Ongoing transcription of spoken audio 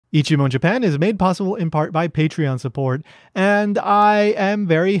Ichimon Japan is made possible in part by Patreon support, and I am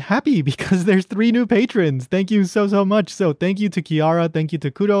very happy because there's 3 new patrons. Thank you so much. So thank you to Kiara, thank you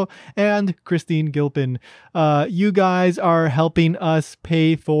to Kuro, and Christine Gilpin. You guys are helping us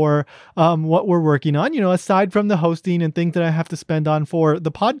pay for what we're working on. Aside from the hosting and things that I have to spend on for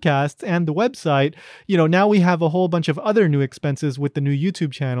the podcast and the website, now we have a whole bunch of other new expenses with the new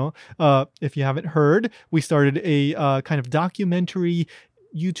YouTube channel. If you haven't heard, we started a kind of documentary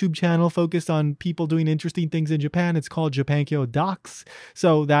YouTube channel focused on people doing interesting things in Japan. It's called JapanKyo Docs.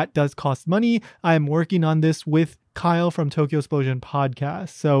 So that does cost money. I'm working on this with Kyle from Tokyo Explosion Podcast.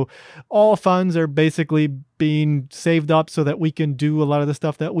 So all funds are basically being saved up so that we can do a lot of the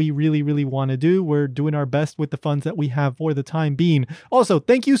stuff that we really want to do. We're doing our best with the funds that we have for the time being. Also,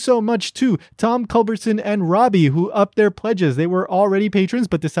 thank you so much to Tom Culbertson and Robbie who upped their pledges. They were already patrons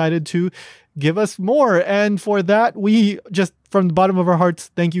but decided to give us more. And for that, we just, from the bottom of our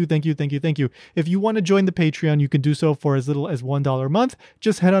hearts, thank you. If you want to join the Patreon, you can do so for as little as $1 a month.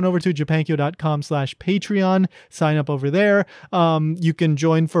 Just head on over to japankyo.com/Patreon. Sign up over there. You can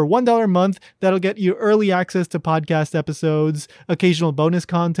join for $1 a month. That'll get you early access to podcast episodes, occasional bonus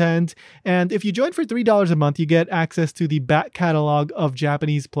content. And if you join for $3 a month, you get access to the back catalog of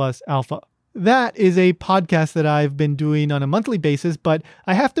Japanese Plus Alpha. That is a podcast that I've been doing on a monthly basis, but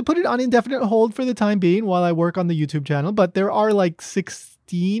I have to put it on indefinite hold for the time being while I work on the YouTube channel. But there are like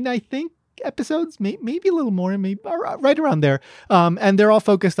 16, I think, episodes, maybe a little more, maybe right around there. And they're all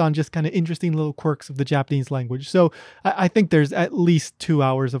focused on just kind of interesting little quirks of the Japanese language. So I think there's at least 2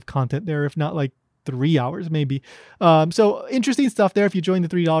 hours of content there, if not like 3 hours maybe. So interesting stuff there if you join the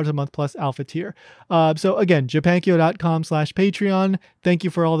 $3 a month plus alpha tier. So again, japankyo.com/Patreon. Thank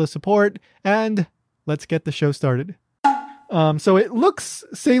you for all the support, and let's get the show started. So it looks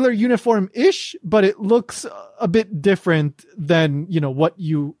sailor uniform-ish, but it looks a bit different than, what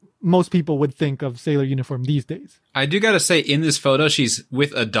most people would think of sailor uniform these days. I do gotta say, in this photo, she's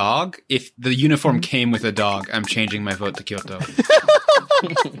with a dog. If the uniform came with a dog, I'm changing my vote to Kyoto.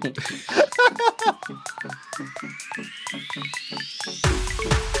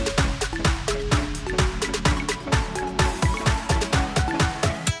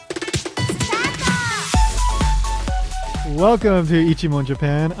 Welcome to Ichimon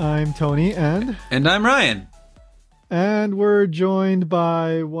Japan. I'm Tony and I'm Ryan. And we're joined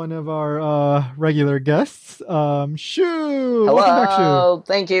by one of our regular guests, Shu. Hello. Welcome back, Shu.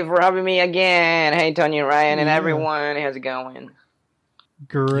 Thank you for having me again. Hey, Tony and Ryan and everyone. How's it going?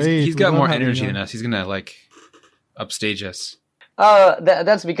 Great. He's got more energy than us. He's going to, upstage us.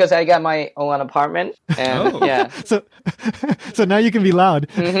 That's because I got my own apartment. And, yeah. So now you can be loud.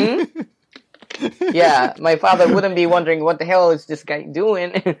 Mm-hmm. Yeah, my father wouldn't be wondering what the hell is this guy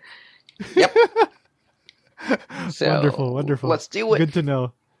doing. Yep. So, wonderful. Let's do it. Good to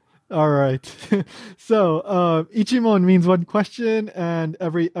know. All right. So, Ichimon means one question, and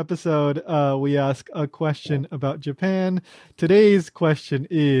every episode we ask a question about Japan. Today's question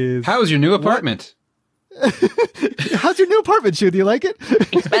is... How's your new apartment? How's your new apartment, Shu? Do you like it?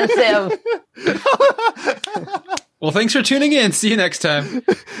 Expensive. Well, thanks for tuning in. See you next time.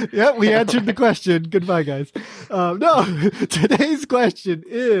 Yeah, we answered the question. Goodbye, guys. No, today's question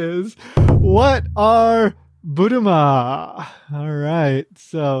is, what are buruma? All right.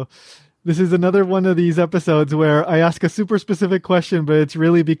 So this is another one of these episodes where I ask a super specific question, but it's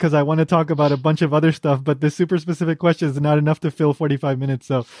really because I want to talk about a bunch of other stuff, but this super specific question is not enough to fill 45 minutes.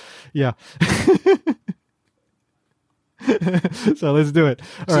 So yeah. So let's do it.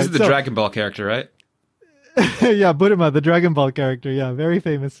 All this is the Dragon Ball character, right? Yeah, Buruma, the Dragon Ball character. Yeah, very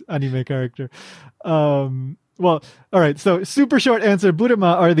famous anime character. Well, all right. So super short answer.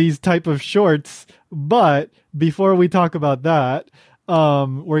 Buruma are these type of shorts. But before we talk about that,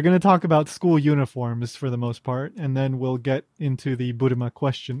 we're going to talk about school uniforms for the most part. And then we'll get into the Buruma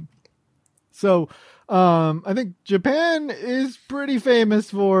question. So I think Japan is pretty famous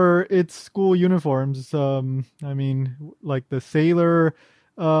for its school uniforms. I mean, like the sailor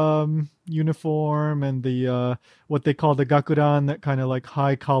uniform and the what they call the gakuran, that kind of like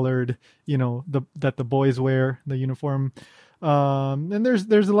high collared, that the boys wear, the uniform. And there's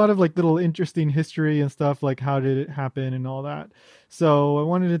a lot of like little interesting history and stuff, like how did it happen and all that. So I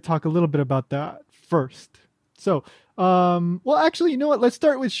wanted to talk a little bit about that first. So well, actually, you know what? Let's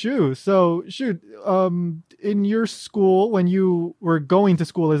start with Shu. So Shu, in your school, when you were going to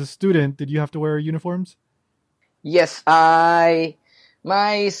school as a student, did you have to wear uniforms? Yes,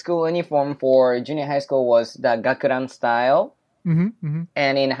 my school uniform for junior high school was the gakuran style. Mm-hmm, mm-hmm.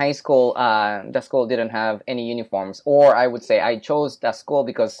 And in high school, the school didn't have any uniforms. Or I would say I chose the school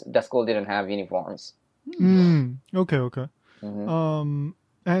because the school didn't have uniforms. Okay. Mm-hmm.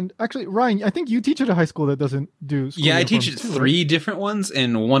 And actually, Ryan, I think you teach at a high school that doesn't do school Yeah, I teach at uniforms too, three different ones,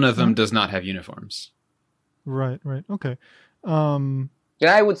 and one of them does not have uniforms. Right, okay.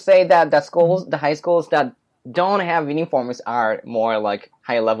 Yeah, I would say that the high schools that don't have uniforms are more like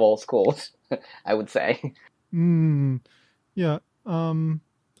high level schools. I would say. Yeah.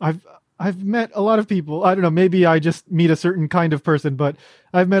 I've met a lot of people. I don't know, maybe I just meet a certain kind of person, but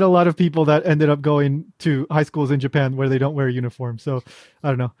I've met a lot of people that ended up going to high schools in Japan where they don't wear uniforms. So I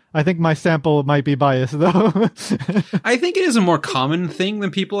don't know. I think my sample might be biased though. I think it is a more common thing than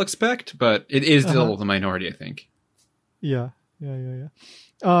people expect, but it is still the minority, I think. Yeah.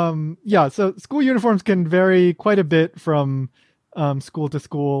 So school uniforms can vary quite a bit from school to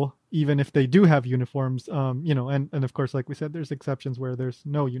school, even if they do have uniforms, and of course, like we said, there's exceptions where there's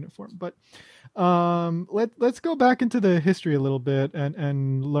no uniform. But let's go back into the history a little bit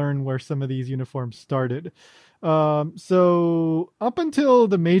and learn where some of these uniforms started. So up until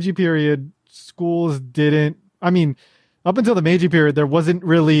the Meiji period, up until the Meiji period, there wasn't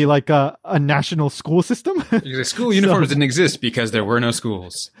really like a national school system. School uniforms didn't exist because there were no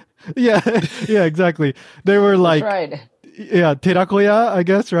schools. Yeah, exactly. They were like, That's right. Yeah, terakoya, I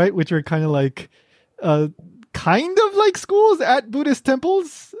guess, right? Which are kind of like schools at Buddhist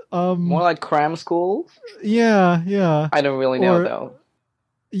temples. More like cram schools. Yeah. I don't really know though.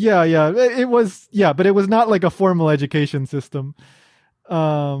 Yeah. It was, but it was not like a formal education system.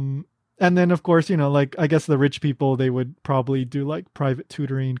 And then, of course, I guess the rich people, they would probably do like private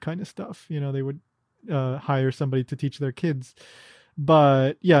tutoring kind of stuff. They would hire somebody to teach their kids.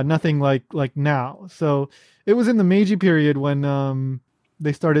 But yeah, nothing like now. So it was in the Meiji period when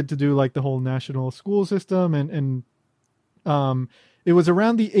they started to do like the whole national school system, and it was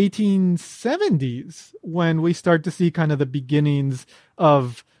around the 1870s when we start to see kind of the beginnings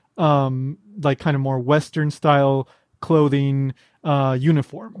of like kind of more Western style clothing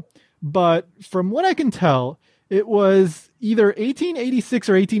uniform. But from what I can tell, it was either 1886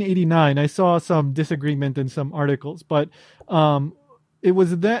 or 1889. I saw some disagreement in some articles, but it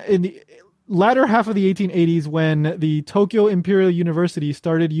was that in the latter half of the 1880s when the Tokyo Imperial University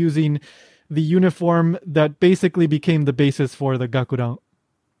started using the uniform that basically became the basis for the gakuran.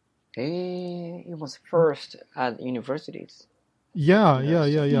 It was first at universities. Yeah.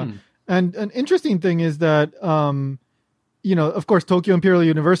 And an interesting thing is that, of course, Tokyo Imperial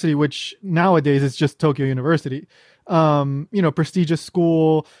University, which nowadays is just Tokyo University, prestigious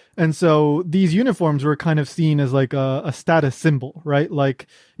school. And so these uniforms were kind of seen as like a status symbol, right? Like,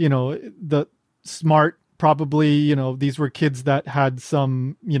 the smart, probably, these were kids that had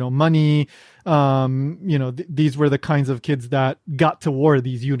some, money. These were the kinds of kids that got to wear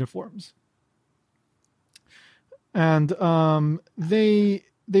these uniforms. And they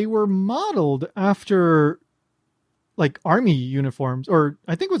were modeled after like army uniforms, or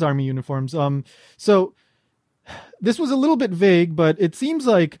I think it was army uniforms. So this was a little bit vague, but it seems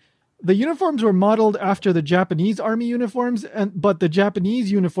like the uniforms were modeled after the Japanese army uniforms, but the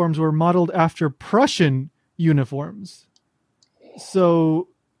Japanese uniforms were modeled after Prussian uniforms. So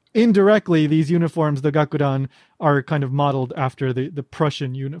indirectly, these uniforms, the gakuran, are kind of modeled after the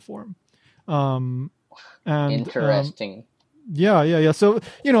Prussian uniform. Interesting. Yeah. So,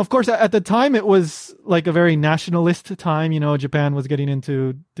 of course, at the time, it was like a very nationalist time. Japan was getting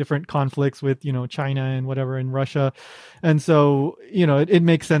into different conflicts with, China and whatever, and Russia. And so, it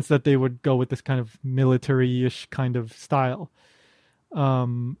makes sense that they would go with this kind of military-ish kind of style.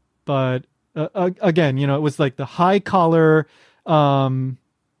 But again, it was like the high collar.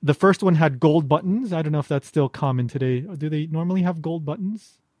 The first one had gold buttons. I don't know if that's still common today. Do they normally have gold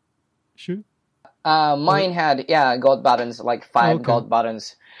buttons? Sure. Mine had gold buttons, like 5 gold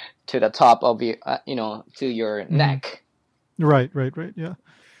buttons to the top of your, to your neck. Right. Yeah.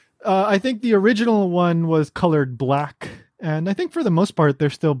 I think the original one was colored black, and I think for the most part they're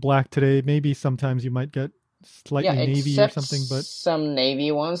still black today. Maybe sometimes you might get slightly navy or something, but some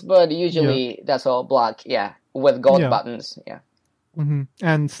navy ones, but usually that's all black. Yeah, with gold buttons. Yeah. Mm-hmm.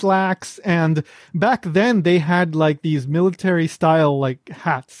 And slacks, and back then they had like these military style like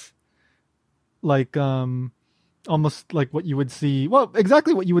hats. Like almost like what you would see,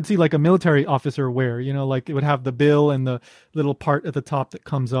 exactly what you would see like a military officer wear, like it would have the bill and the little part at the top that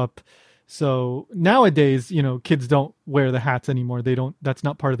comes up. So nowadays, kids don't wear the hats anymore. That's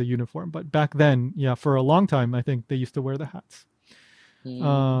not part of the uniform. But back then, for a long time, I think they used to wear the hats.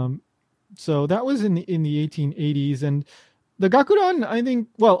 So that was in the 1880s. And the gakuran, I think,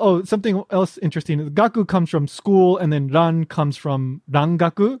 something else interesting. Gaku comes from school, and then ran comes from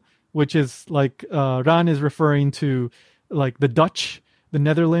rangaku, which is like ran is referring to like the Dutch, the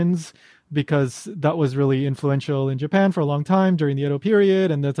Netherlands. because that was really influential in Japan for a long time during the Edo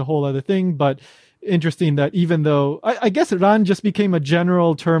period, and that's a whole other thing. But interesting that even though I guess ran just became a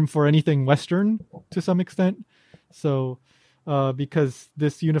general term for anything Western to some extent. So because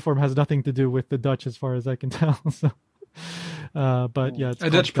this uniform has nothing to do with the Dutch as far as I can tell. So, but yeah, it's a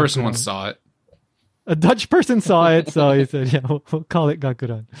Dutch person Gakuran. once saw it. A Dutch person saw it, so he said, "Yeah, we'll call it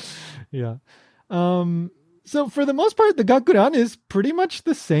Gakuran." Yeah. So for the most part, the Gakuran is pretty much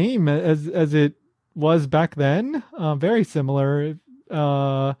the same as it was back then. Very similar.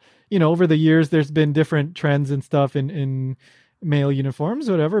 Over the years, there's been different trends and stuff in male uniforms,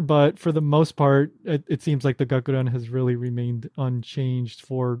 whatever. But for the most part, it seems like the Gakuran has really remained unchanged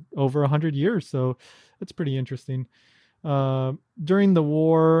for over 100 years. So that's pretty interesting. During the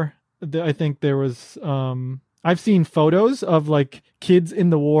war, I think there was... I've seen photos of like kids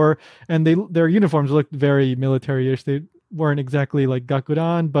in the war, and their uniforms looked very military-ish. They weren't exactly like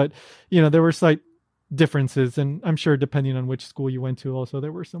Gakuran, but there were slight differences, and I'm sure depending on which school you went to, also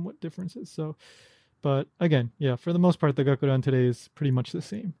there were somewhat differences. So, but again, yeah, for the most part, the Gakuran today is pretty much the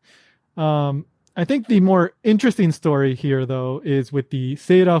same. I think the more interesting story here, though, is with the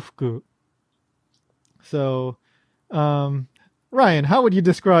seirafuku. So, Ryan, how would you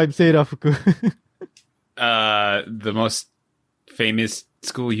describe seirafuku? The most famous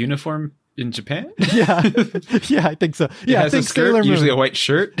school uniform in Japan. Yeah, I think so. Yeah, it has a skirt, usually a white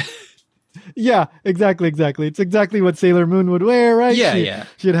shirt. Yeah, exactly. It's exactly what Sailor Moon would wear, right? Yeah.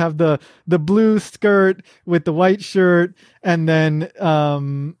 She'd have the blue skirt with the white shirt, and then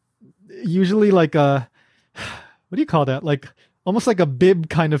usually like a, what do you call that? Like almost like a bib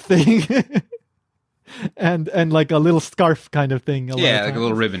kind of thing, and like a little scarf kind of thing. Yeah, like a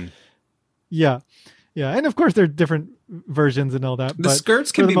little ribbon. Yeah, and of course there are different versions and all that. The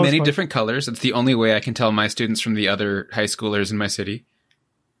skirts can be many different colors. It's the only way I can tell my students from the other high schoolers in my city.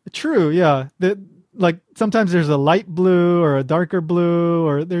 True, yeah. Like sometimes there's a light blue or a darker blue,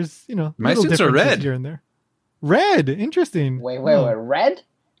 or there's my students are red here and there. Red, interesting. Wait, red?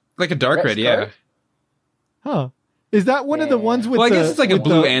 Like a dark red, yeah. Huh? Is that one of the ones with? Well, I guess it's like a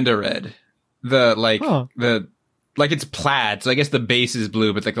blue and a red. Like it's plaid, so I guess the base is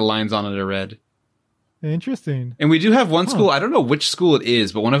blue, but like the lines on it are red. Interesting. And we do have one school. I don't know which school it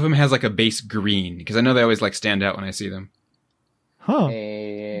is, but one of them has like a base green, because I know they always like stand out when I see them. Huh.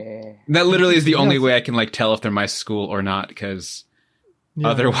 That literally is the only way I can like tell if they're my school or not, because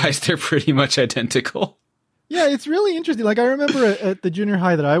otherwise they're pretty much identical. Yeah, it's really interesting. Like I remember at the junior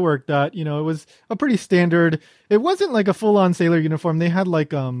high that I worked at, it was a pretty standard. It wasn't like a full-on sailor uniform. They had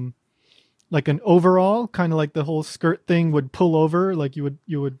like an overall, kind of like the whole skirt thing would pull over, like you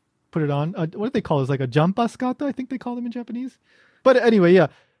would put it on. What do they call it? It's like a jampaskata, I think they call them in Japanese. But anyway, yeah.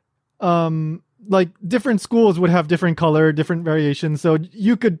 Like different schools would have different color, different variations. So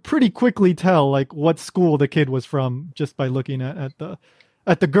you could pretty quickly tell like what school the kid was from just by looking at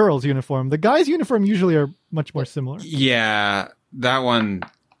the girls' uniform. The guys' uniform usually are much more similar. Yeah, that one.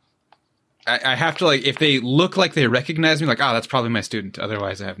 I have to like, if they look like they recognize me, like, that's probably my student.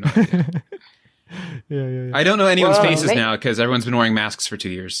 Otherwise, I have no idea. Yeah. I don't know anyone's faces now because everyone's been wearing masks for 2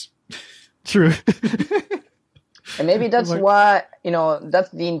 years. True. And maybe that's why, that's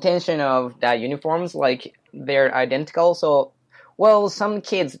the intention of that uniforms, like they're identical. So, some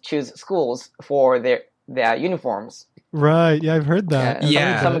kids choose schools for their uniforms. Right. Yeah, I've heard that.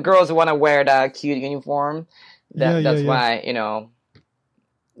 Yeah. Some girls want to wear that cute uniform. That's why,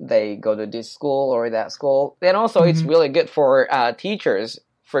 they go to this school or that school. And also it's really good for teachers.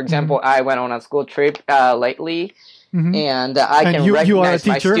 For example, I went on a school trip lately. And I can recognize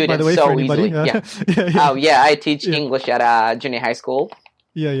my students so easily. Yeah. I teach English at junior high school.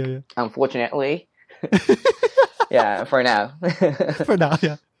 Yeah. Unfortunately. For now. For now,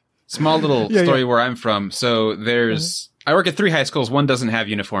 yeah. Small little story where I'm from. So there's, I work at 3 high schools. One doesn't have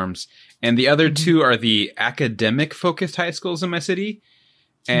uniforms. And the other 2 are the academic focused high schools in my city.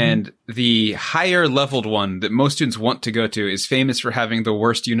 And the higher leveled one that most students want to go to is famous for having the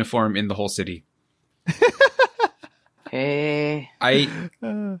worst uniform in the whole city. I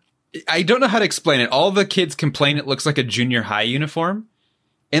don't know how to explain it. All the kids complain it looks like a junior high uniform.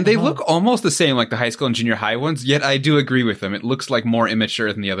 And they look almost the same like the high school and junior high ones, yet I do agree with them. It looks like more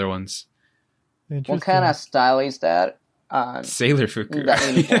immature than the other ones. What kind of style is that? Sailor fuku. That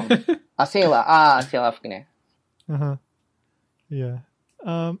uniform. Sailor fuku ne. Yeah.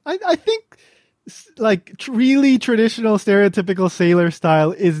 I think like really traditional stereotypical sailor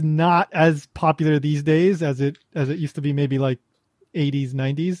style is not as popular these days as it used to be maybe like 80s,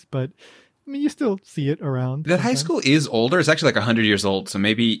 90s, but I mean you still see it around. That high school is older. It's actually like 100 years old, so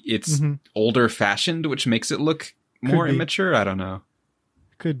maybe it's older fashioned, which makes it look more immature. I don't know.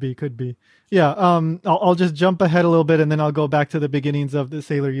 Could be. Yeah. I'll just jump ahead a little bit and then I'll go back to the beginnings of the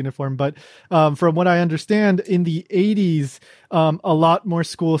sailor uniform. But from what I understand, in the 80s, a lot more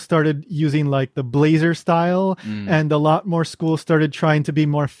schools started using like the blazer style, and a lot more schools started trying to be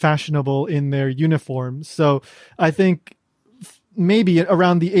more fashionable in their uniforms. So I think maybe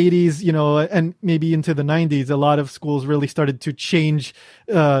around the 80s, and maybe into the 90s, a lot of schools really started to change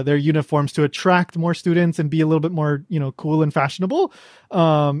their uniforms to attract more students and be a little bit more, cool and fashionable.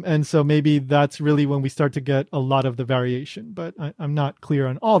 And so maybe that's really when we start to get a lot of the variation. But I'm not clear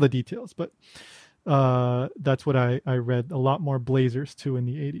on all the details. But that's what I read. A lot more blazers too in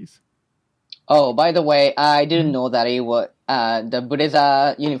the 80s. Oh, by the way, I didn't know that it was the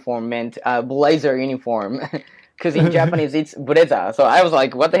blazer uniform meant blazer uniform. Because in Japanese it's bureza, so I was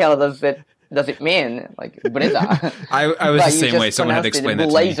like, "What the hell does it mean?" Like bureza. I was the same way. Someone had to explain that to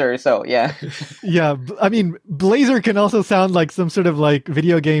me. Blazer, so yeah. Yeah, I mean, blazer can also sound like some sort of like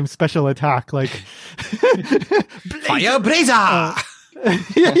video game special attack, like fire blazer.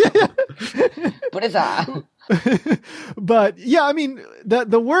 Yeah. Bureza. But yeah, I mean,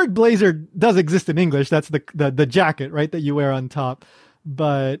 the word blazer does exist in English. That's the jacket, right, that you wear on top.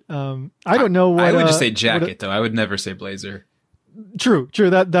 But I don't know what... I would just say jacket, though. I would never say blazer. True.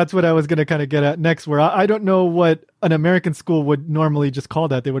 That's what I was going to kind of get at next, where I don't know what an American school would normally just call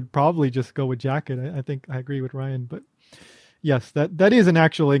that. They would probably just go with jacket. I think I agree with Ryan. But yes, that is an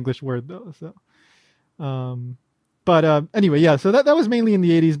actual English word, though. So, but anyway, yeah, so that was mainly in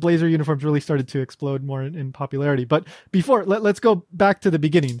the 80s. Blazer uniforms really started to explode more in popularity. But before, let's go back to the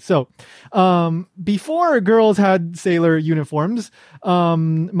beginning. So before girls had sailor uniforms,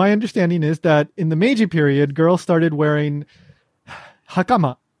 my understanding is that in the Meiji period, girls started wearing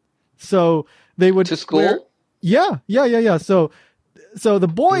hakama. So they would... To school? Yeah. So the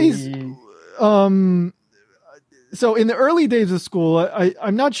boys... So in the early days of school,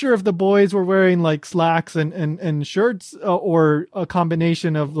 I'm not sure if the boys were wearing like slacks and shirts or a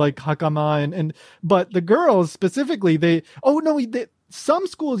combination of like hakama but the girls specifically, some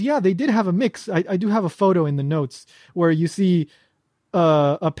schools, yeah, they did have a mix. I do have a photo in the notes where you see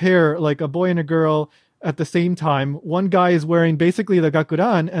a pair, like a boy and a girl at the same time. One guy is wearing basically the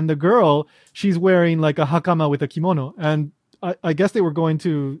gakuran, and the girl, she's wearing like a hakama with a kimono. And I guess they were going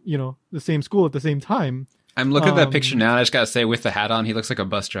to, the same school at the same time. I'm looking at that picture now, and I just gotta say, with the hat on, he looks like a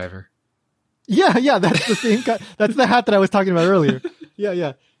bus driver. Yeah, that's the same guy. That's the hat that I was talking about earlier.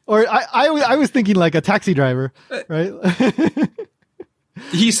 Yeah. Or I was thinking like a taxi driver, right?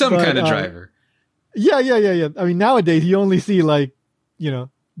 He's some kind of driver. Yeah. I mean, nowadays you only see like,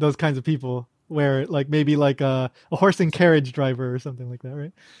 those kinds of people where like maybe like a horse and carriage driver or something like that,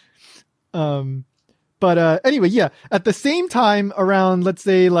 right? But anyway, yeah, at the same time around, let's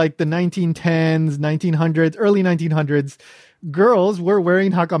say like the 1910s, 1900s, early 1900s, girls were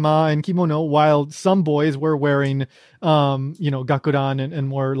wearing hakama and kimono while some boys were wearing, gakuran and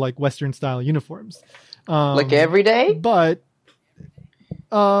more like Western style uniforms. Like every day? But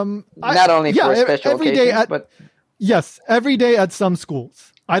not only for special occasions, but... Yes, every day at some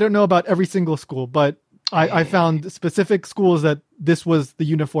schools. I don't know about every single school, but I found specific schools that this was the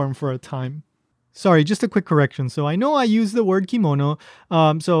uniform for a time. Sorry, just a quick correction. So I know I use the word kimono,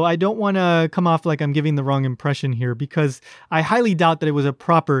 so I don't want to come off like I'm giving the wrong impression here, because I highly doubt that it was a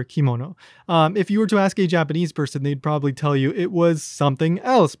proper kimono. If you were to ask a Japanese person, they'd probably tell you it was something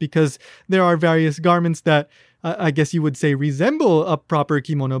else, because there are various garments that I guess you would say resemble a proper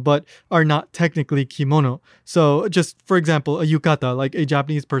kimono, but are not technically kimono. So just for example, a yukata, like a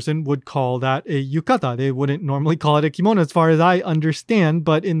Japanese person would call that a yukata. They wouldn't normally call it a kimono as far as I understand,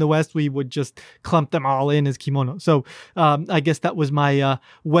 but in the West, we would just clump them all in as kimono. So I guess that was my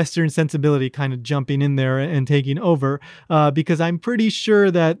Western sensibility kind of jumping in there and taking over, because I'm pretty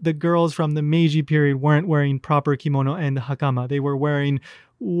sure that the girls from the Meiji period weren't wearing proper kimono and hakama. They were wearing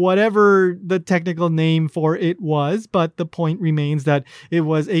whatever the technical name for it was, but the point remains that it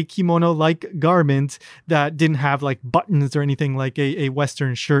was a kimono-like garment that didn't have like buttons or anything like a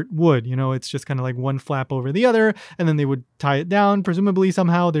Western shirt would. It's just kind of like one flap over the other, and then they would tie it down, presumably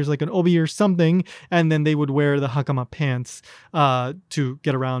somehow there's like an obi or something, and then they would wear the hakama pants to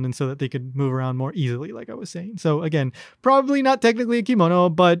get around, and so that they could move around more easily, like I was saying. So again, probably not technically a kimono,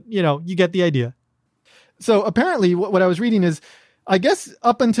 but you get the idea. So apparently what I was reading is, I guess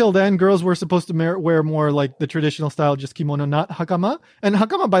up until then, girls were supposed to wear more like the traditional style, just kimono, not hakama. And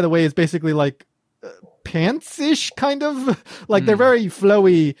hakama, by the way, is basically like pants-ish kind of. Like they're very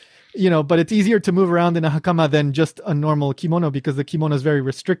flowy, but it's easier to move around in a hakama than just a normal kimono, because the kimono is very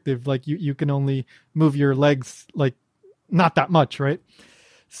restrictive. Like you can only move your legs like not that much, right?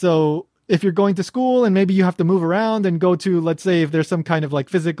 So if you're going to school and maybe you have to move around and go to, let's say, if there's some kind of like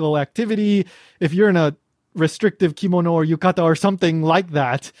physical activity, if you're in a restrictive kimono or yukata or something like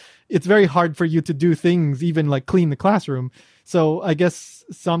that, it's very hard for you to do things, even like clean the classroom. So I guess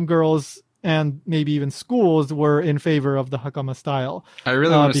some girls and maybe even schools were in favor of the hakama style. I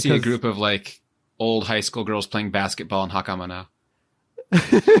really want to see a group of like old high school girls playing basketball in hakama now.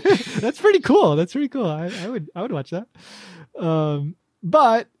 That's pretty cool. I would watch that.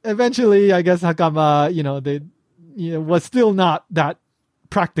 But eventually, I guess hakama, was still not that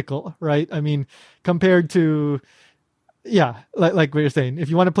practical, right? I mean, compared to, like we were saying, if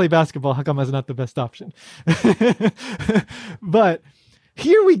you want to play basketball, hakama is not the best option. But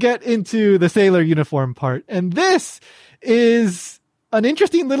here we get into the sailor uniform part, and this is an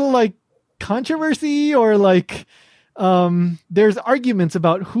interesting little like controversy, or like there's arguments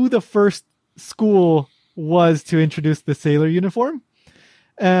about who the first school was to introduce the sailor uniform.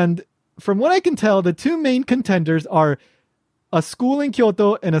 And from what I can tell, the two main contenders are a school in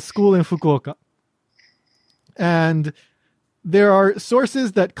Kyoto and a school in Fukuoka. And there are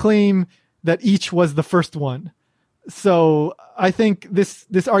sources that claim that each was the first one. So I think this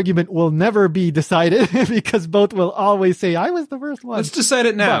argument will never be decided because both will always say, I was the first one. Let's decide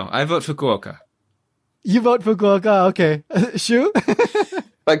it now. I vote Fukuoka. You vote Fukuoka? Okay. Shu?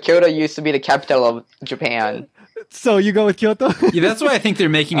 But Kyoto used to be the capital of Japan. So you go with Kyoto? Yeah, that's why I think they're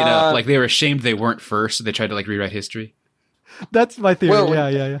making it up. Like they were ashamed they weren't first, so they tried to like rewrite history. That's my theory.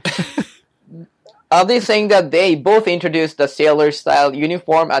 Well, yeah. Are they saying that they both introduced the sailor style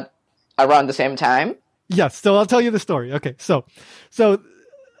uniform at around the same time? Yes, so I'll tell you the story. Okay, so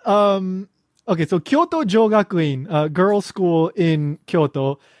Kyoto Jogakuin, girls' school in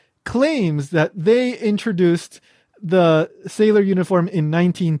Kyoto, claims that they introduced the sailor uniform in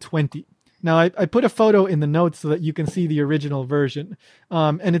 1920. Now, I put a photo in the notes so that you can see the original version.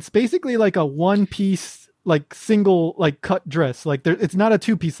 And it's basically like a one-piece, like single, like cut dress. Like it's not a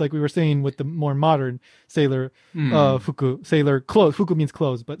two-piece like we were saying with the more modern sailor fuku, sailor clothes. Fuku means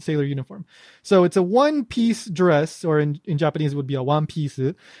clothes, but sailor uniform. So it's a one-piece dress, or in Japanese it would be a one-piece.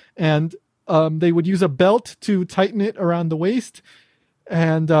 And they would use a belt to tighten it around the waist.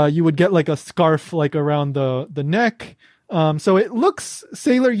 And you would get like a scarf like around the neck. So it looks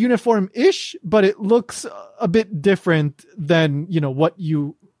sailor uniform-ish, but it looks a bit different than, what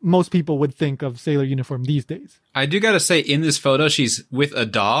most people would think of sailor uniform these days. I do gotta say, in this photo, she's with a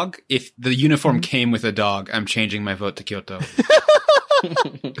dog. If the uniform came with a dog, I'm changing my vote to Kyoto.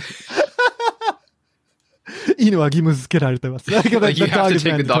 Like, you have to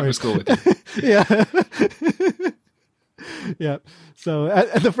take the dog to school with you. Yeah. Yeah. So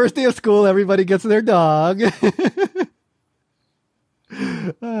at the first day of school, everybody gets their dog.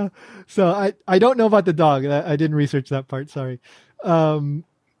 So I don't know about the dog. I didn't research that part. Sorry.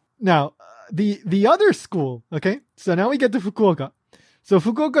 Now the other school. Okay. So now we get to Fukuoka. So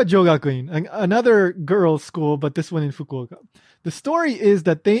Fukuoka Jogakuin, another girls' school, but this one in Fukuoka. The story is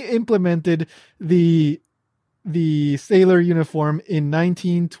that they implemented the sailor uniform in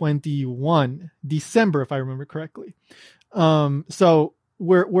 1921, December, if I remember correctly. So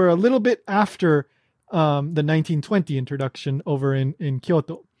we're a little bit after the 1920 introduction over in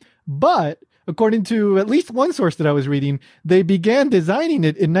Kyoto. But according to at least one source that I was reading, they began designing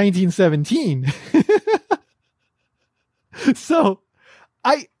it in 1917. So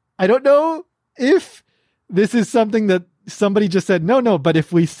I don't know if this is something that somebody just said, no, but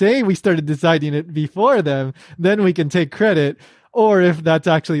if we say we started designing it before them, then we can take credit, or if that's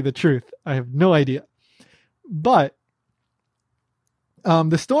actually the truth. I have no idea. But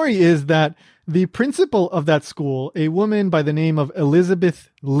the story is that the principal of that school, a woman by the name of Elizabeth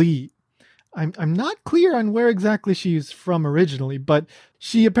Lee, I'm not clear on where exactly she's from originally, but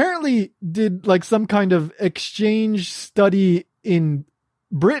she apparently did like some kind of exchange study in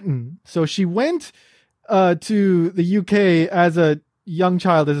Britain. So she went to the UK as a young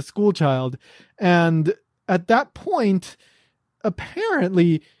child, as a school child. And at that point,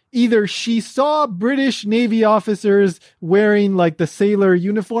 apparently, either she saw British Navy officers wearing like the sailor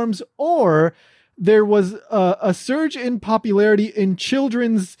uniforms, or there was a surge in popularity in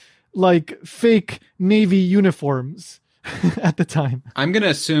children's like fake Navy uniforms at the time. I'm going to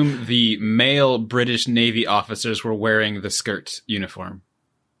assume the male British Navy officers were wearing the skirt uniform.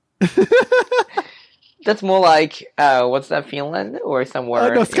 That's more like, what's that, Finland or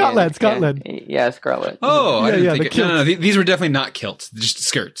somewhere? No, Scotland. Scotland. Yeah, Scotland. Oh, I didn't think it. No, these were definitely not kilts, just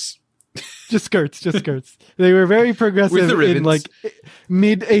skirts. Just skirts. They were very progressive in like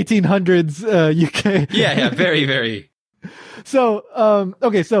mid 1800s UK. Yeah, very, very.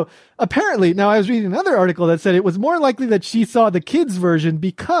 Okay, so apparently, now I was reading another article that said it was more likely that she saw the kids' version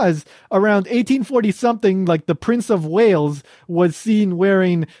because around 1840 something, like the Prince of Wales was seen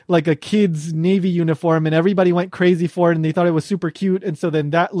wearing like a kid's Navy uniform, and everybody went crazy for it, and they thought it was super cute, and so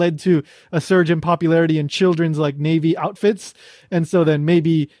then that led to a surge in popularity in children's like Navy outfits, and so then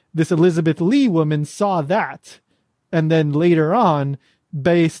maybe this Elizabeth Lee woman saw that, and then later on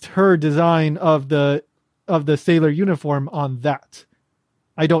based her design of the sailor uniform on that.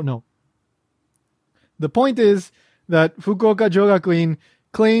 I don't know. The point is that Fukuoka Jogakuin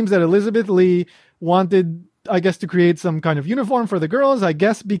claims that Elizabeth Lee wanted, I guess, to create some kind of uniform for the girls, I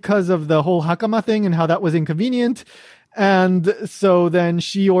guess because of the whole hakama thing and how that was inconvenient. And so then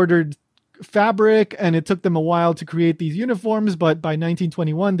she ordered fabric, and it took them a while to create these uniforms, but by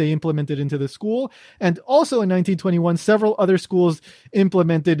 1921 they implemented into the school. And also in 1921 several other schools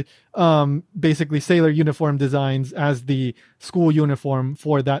implemented basically sailor uniform designs as the school uniform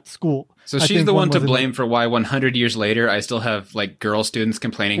for that school. So she's the one to blame for why 100 years later I still have like girl students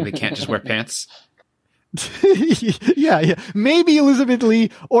complaining they can't just wear pants. yeah, maybe Elizabeth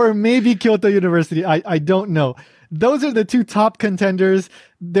Lee or maybe Kyoto University. I don't know. Those are the two top contenders.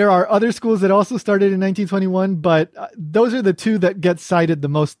 There are other schools that also started in 1921, but those are the two that get cited the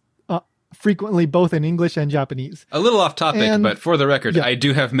most frequently, both in English and Japanese. A little off topic, but for the record, I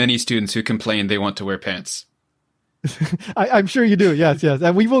do have many students who complain they want to wear pants. I'm sure you do. Yes.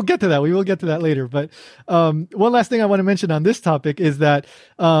 And we will get to that. We will get to that later. But one last thing I want to mention on this topic is that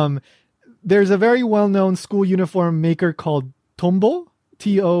there's a very well-known school uniform maker called Tombow.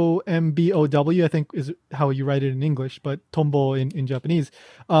 Tombow, I think is how you write it in English, but Tombow in Japanese.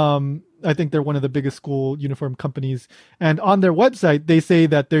 I think they're one of the biggest school uniform companies. And on their website, they say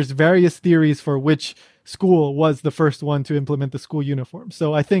that there's various theories for which school was the first one to implement the school uniform.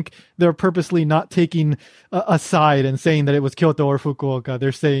 So I think they're purposely not taking a side and saying that it was Kyoto or Fukuoka.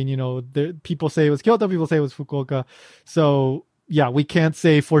 They're saying, people say it was Kyoto, people say it was Fukuoka. So yeah, we can't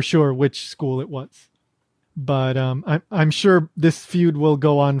say for sure which school it was. But I'm sure this feud will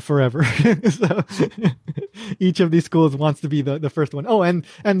go on forever. So each of these schools wants to be the first one. Oh, and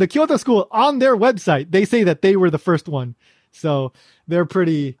the Kyoto school, on their website, they say that they were the first one. So they're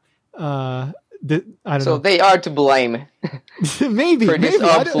pretty, I don't know. So they are to blame. maybe. For this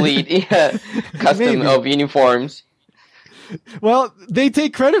obsolete custom of uniforms. Well, they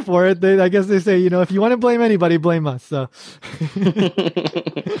take credit for it. I guess they say, if you want to blame anybody, blame us. So.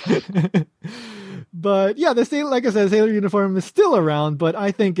 But yeah, like I said, sailor uniform is still around, but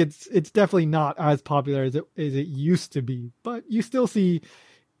I think it's definitely not as popular as it used to be. But you still see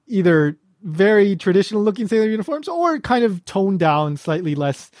either very traditional looking sailor uniforms or kind of toned down, slightly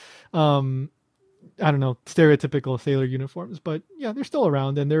less, stereotypical sailor uniforms. But yeah, they're still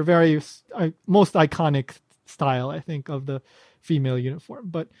around, and they're very most iconic style, I think, of the female uniform.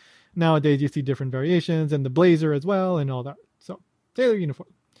 But nowadays you see different variations, and the blazer as well, and all that. So sailor uniform.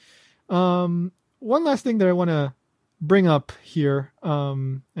 One last thing that I want to bring up here,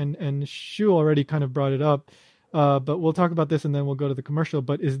 and Shu already kind of brought it up, but we'll talk about this and then we'll go to the commercial.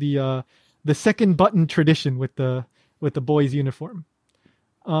 But is the second button tradition with the boys' uniform?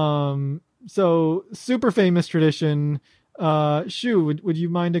 So super famous tradition. Shu, would you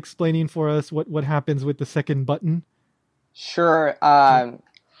mind explaining for us what happens with the second button? Sure. For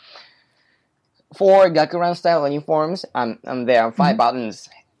Gakuran style uniforms, there are 5 buttons.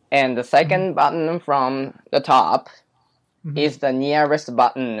 And the second button from the top is the nearest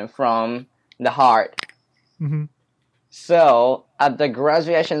button from the heart. Mm-hmm. So at the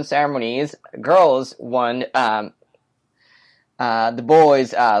graduation ceremonies, girls want the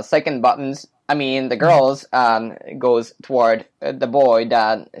boys' second buttons. I mean, the girls goes toward the boy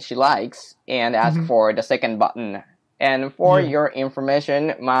that she likes and ask for the second button. And for your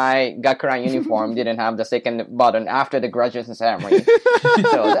information, my Gakuran uniform didn't have the second button after the graduation ceremony.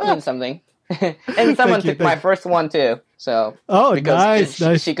 So that means something. And someone took my first one too. So because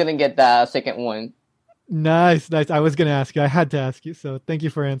nice. She couldn't get the second one. Nice. I was going to ask you. I had to ask you. So thank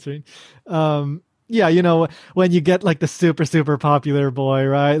you for answering. Yeah, when you get like the super, super popular boy,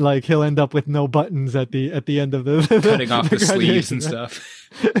 right? Like he'll end up with no buttons at the end of the cutting off the sleeves and stuff.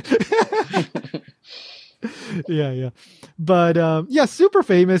 Yeah. But super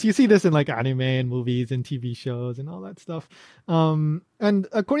famous. You see this in like anime and movies and TV shows and all that stuff. And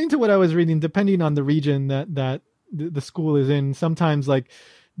according to what I was reading, depending on the region that the school is in, sometimes like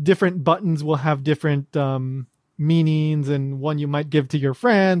different buttons will have different meanings, and one you might give to your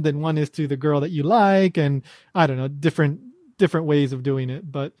friend and one is to the girl that you like, and I don't know, different ways of doing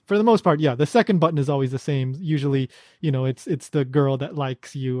it. But for the most part, the second button is always the same. Usually, it's the girl that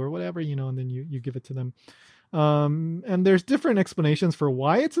likes you or whatever, and then you give it to them. And there's different explanations for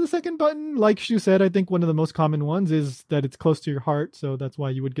why it's the second button. Like Shu said, I think one of the most common ones is that it's close to your heart. So that's why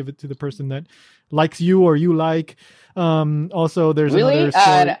you would give it to the person that likes you or you like. Also, there's another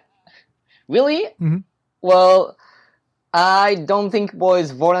story. Really? Mm-hmm. Well, I don't think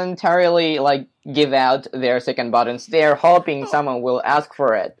boys voluntarily give out their second buttons. They're hoping someone will ask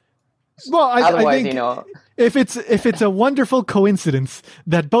for it. Well, Otherwise, I think if it's a wonderful coincidence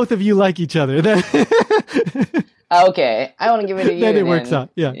that both of you like each other, then okay, I want to give it to you. Then it works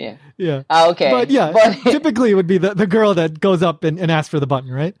out. Yeah. Okay, but typically it would be the girl that goes up and asks for the button,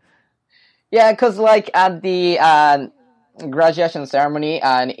 right? Yeah, because at the graduation ceremony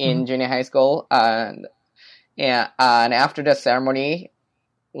in junior high school, and after the ceremony,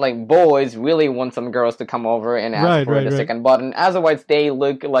 boys really want some girls to come over and ask for the second button. Otherwise, they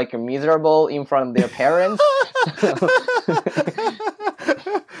look miserable in front of their parents.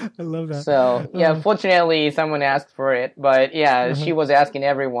 I love that. So, fortunately, someone asked for it. But, she was asking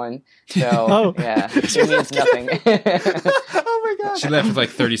everyone. So, she means nothing. Oh, my God. She left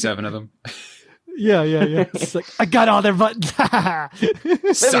with 37 of them. Yeah. It's I got all their buttons.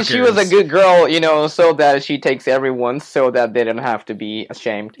 Maybe she was a good girl, so that she takes everyone so that they don't have to be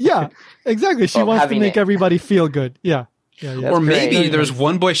ashamed. Yeah, exactly. She wants to make everybody feel good. Yeah. Or maybe there's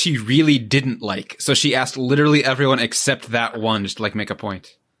one boy she really didn't like, so she asked literally everyone except that one just to make a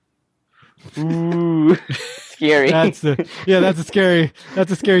point. Ooh, scary. That's a scary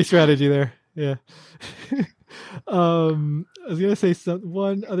strategy there. Yeah. I was going to say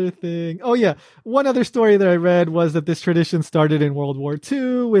one other thing. Oh yeah. One other story that I read was that this tradition started in World War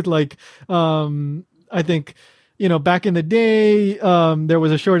II with I think, back in the day, there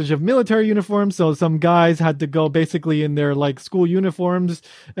was a shortage of military uniforms. So some guys had to go basically in their school uniforms.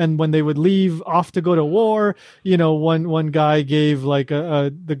 And when they would leave off to go to war, one guy gave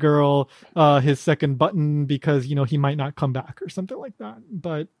the girl, his second button because, he might not come back or something like that.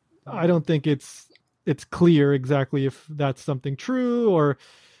 But I don't think it's clear exactly if that's something true or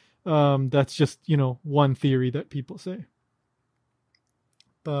that's just one theory that people say.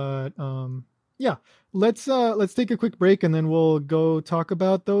 But let's take a quick break and then we'll go talk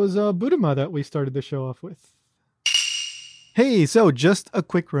about those buruma that we started the show off with. Hey, so just a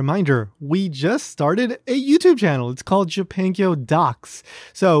quick reminder, we just started a YouTube channel. It's called JapanKyo Docs.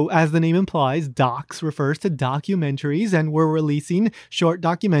 So as the name implies, docs refers to documentaries, and we're releasing short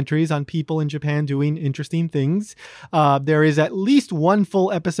documentaries on people in Japan doing interesting things. There is at least one full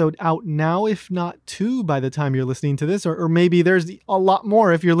episode out now, if not two by the time you're listening to this, or maybe there's a lot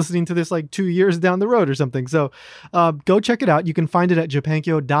more if you're listening to this 2 years down the road or something. So go check it out. You can find it at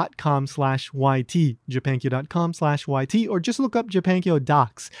japankyo.com/YT, japankyo.com/YT, or just look up JapanKyo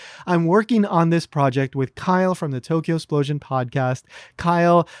Docs. I'm working on this project with Kyle from the Tokyo Explosion podcast.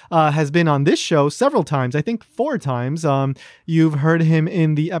 Kyle has been on this show several times, I think 4 times. You've heard him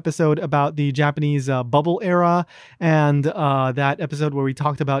in the episode about the Japanese bubble era, and that episode where we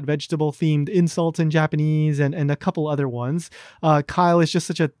talked about vegetable-themed insults in Japanese, and a couple other ones. Kyle is just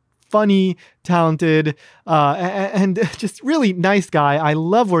such a funny, talented, and just really nice guy. I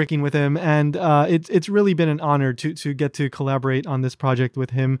love working with him, and it's really been an honor to get to collaborate on this project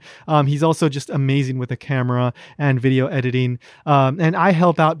with him. He's also just amazing with the camera and video editing, and I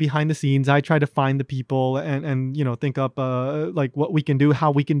help out behind the scenes. I try to find the people and think up what we can do,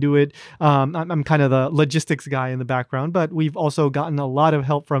 how we can do it. I'm kind of the logistics guy in the background, but we've also gotten a lot of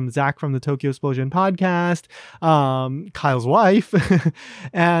help from Zach from the Tokyo Explosion podcast, Kyle's wife,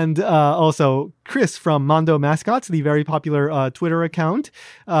 and also Chris from Mondo Mascots, the very popular Twitter account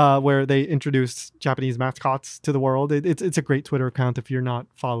where they introduce Japanese mascots to the world. It's a great Twitter account. If you're not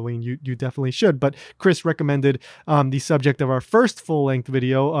following, you definitely should. But Chris recommended the subject of our first full-length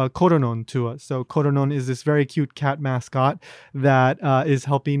video, Koronon, to us. So Koronon is this very cute cat mascot that is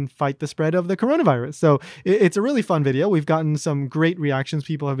helping fight the spread of the coronavirus. So it's a really fun video. We've gotten some great reactions.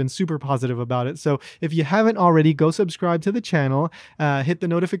 People have been super positive about it. So if you haven't already, go subscribe to the channel, hit the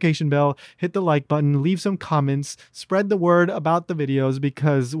notification bell, hit the like button, leave some comments, spread the word about the videos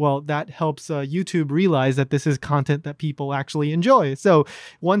because, well, that helps YouTube realize that this is content that people actually enjoy. So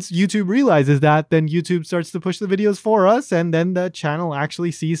once YouTube realizes that, then YouTube starts to push the videos for us, and then the channel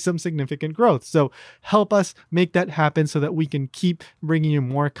actually sees some significant growth. So help us make that happen so that we can keep bringing you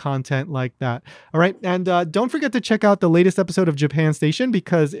more content like that. All right. And don't forget to check out the latest episode of Japan Station,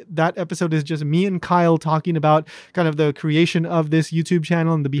 because that episode is just me and Kyle talking about kind of the creation of this YouTube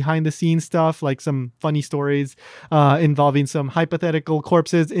channel and the behind the scenes stuff, like some funny stories involving some hypothetical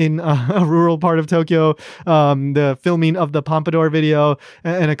corpses in a rural part of Tokyo, the filming of the Pompadour video,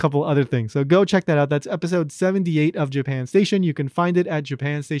 and a couple other things. So go check that out. That's episode 78 of Japan Station. You can find it at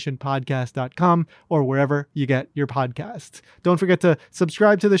japanstationpodcast.com or wherever you get your podcasts. Don't forget to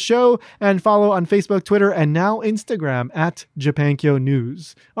subscribe to the show and follow on Facebook, Twitter, and now Instagram at JapanKyo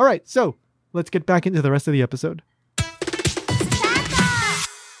News. All right, so let's get back into the rest of the episode.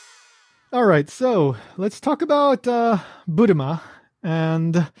 All right, so let's talk about buruma.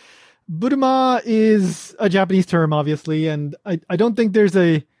 And buruma is a Japanese term, obviously, and I don't think there's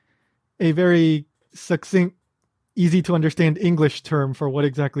a very succinct, easy to understand English term for what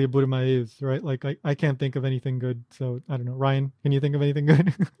exactly a buruma is, right? Like I can't think of anything good, so I don't know. Ryan, can you think of anything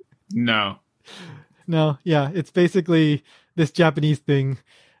good? No. No, yeah, it's basically this Japanese thing.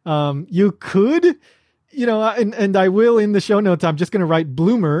 You could, and I will in the show notes, I'm just going to write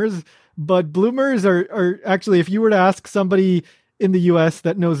bloomers, but bloomers are actually, if you were to ask somebody in the US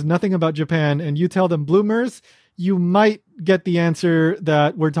that knows nothing about Japan and you tell them bloomers, you might get the answer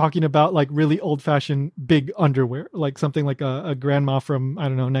that we're talking about like really old fashioned big underwear, like something like a grandma from, I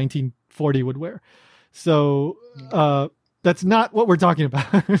don't know, 1940 would wear. So that's not what we're talking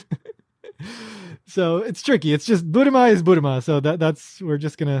about. So it's tricky. It's just buruma is buruma. So that's we're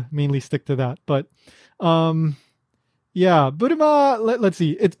just gonna mainly stick to that. But yeah, buruma. Let's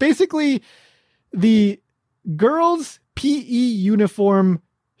see. It's basically the girls' PE uniform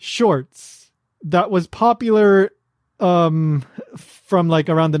shorts that was popular from like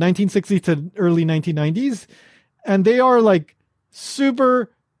around the 1960s to early 1990s, and they are like super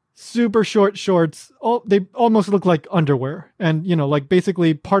short shorts. They almost look like underwear, and like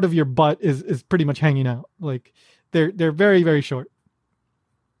basically part of your butt is pretty much hanging out. Like they're very, very short.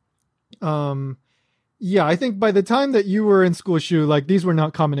 Yeah, I think by the time that you were in school, Shu, like these were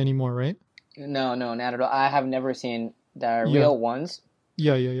not common anymore, right? No, not at all. I have never seen the real ones.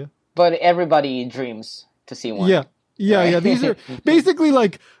 Yeah. But everybody dreams to see one. Yeah. These are basically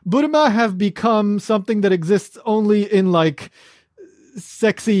like buruma have become something that exists only in like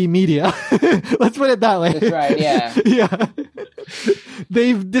sexy media. Let's put it that way. That's right, yeah. Yeah.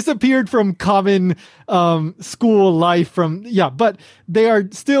 They've disappeared from common school life but they are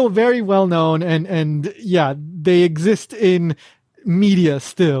still very well known and yeah, they exist in media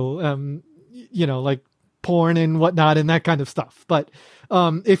still, like porn and whatnot and that kind of stuff. But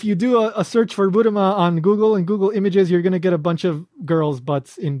if you do a search for buruma on Google and Google Images, you're going to get a bunch of girls'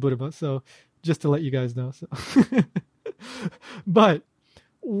 butts in buruma. So just to let you guys know. So. But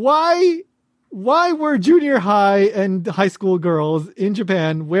why were junior high and high school girls in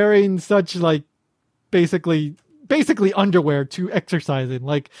Japan wearing such like basically underwear to exercise in?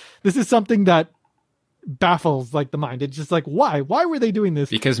 Like this is something that baffles like the mind. It's just like why were they doing this?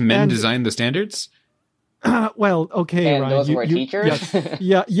 Because men designed the standards? Well, okay, and Ryan. Those were teachers?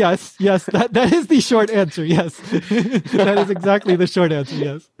 Yes. That is the short answer. Yes, that is exactly the short answer.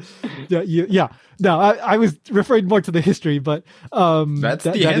 Yes. Yeah. No, I was referring more to the history, but that's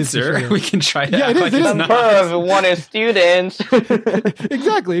the answer. We can try to act like it's not. One is students.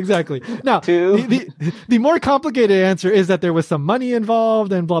 Exactly. Now, the more complicated answer is that there was some money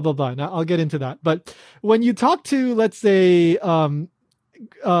involved and blah blah blah. Now I'll get into that. But when you talk to, let's say,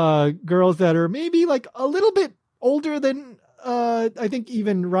 girls that are maybe like a little bit older than I think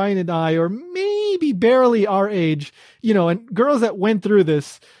even Ryan and I, or maybe barely our age, and girls that went through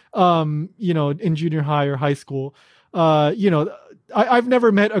this, in junior high or high school, I've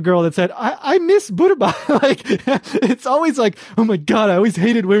never met a girl that said, I miss buruma. Like, it's always like, oh my God, I always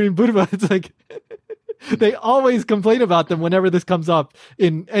hated wearing buruma. It's like, they always complain about them whenever this comes up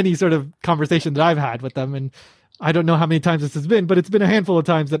in any sort of conversation that I've had with them. And I don't know how many times this has been, but it's been a handful of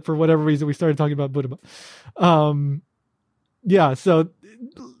times that for whatever reason we started talking about buruma. Yeah, so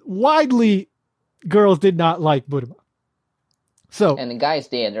widely girls did not like buruma. So and the guys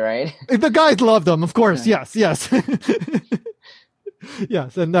did, right? The guys loved them, of course. Yes. Yes,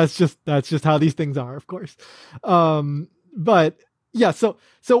 and that's just how these things are, of course. But yeah, so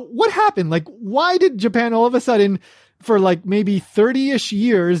what happened? Like, why did Japan all of a sudden, for like maybe 30-ish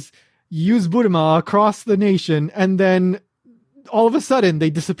years, use buruma across the nation, and then all of a sudden they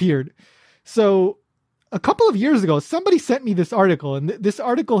disappeared? So a couple of years ago, somebody sent me this article, and this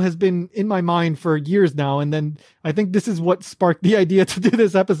article has been in my mind for years now. And then I think this is what sparked the idea to do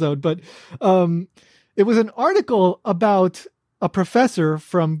this episode. But it was an article about a professor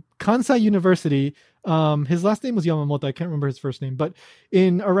from Kansai University. His last name was Yamamoto. I can't remember his first name. But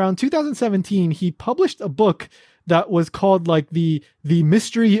in around 2017, he published a book that was called like the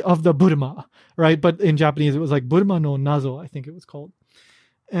mystery of the buruma, right? But in Japanese, it was like buruma no nazo, I think it was called.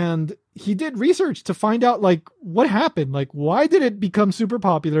 And he did research to find out like what happened. Like, why did it become super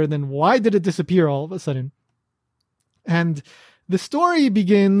popular? And then why did it disappear all of a sudden? And the story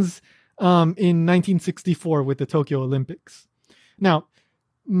begins in 1964 with the Tokyo Olympics. Now,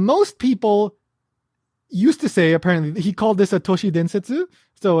 most people used to say, apparently, he called this a toshi densetsu,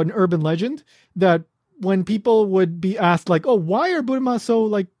 so an urban legend, that when people would be asked like, oh, why are buruma so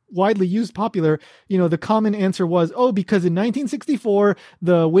like widely used, popular, the common answer was, oh, because in 1964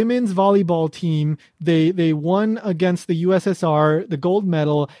 the women's volleyball team, they won against the USSR, the gold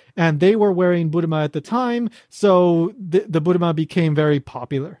medal, and they were wearing buruma at the time, so the buruma became very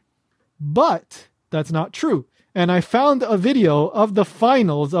popular. But that's not true. And I found a video of the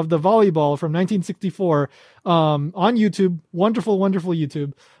finals of the volleyball from 1964 on YouTube. Wonderful, wonderful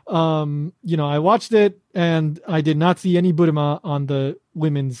YouTube. I watched it and I did not see any buruma on the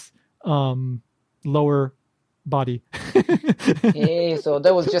women's lower body. Hey, so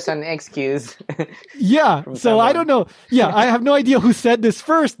that was just an excuse. Yeah. So someone. I don't know. Yeah, I have no idea who said this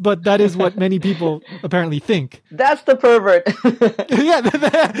first, but that is what many people apparently think. That's the pervert. Yeah.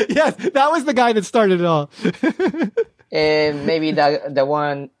 Yes, that was the guy that started it all. And maybe the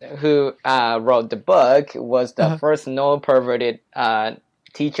one who wrote the book was the first no-perverted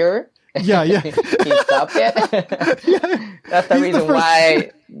teacher. Yeah. He stopped it. Yeah. That's the reason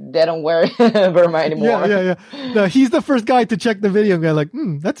why they don't wear burma anymore. Yeah. No, he's the first guy to check the video and go like,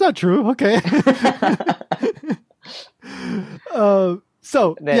 that's not true. Okay.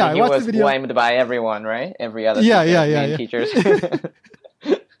 So then yeah, he I watched was the video. blamed by everyone, right? Every other teachers.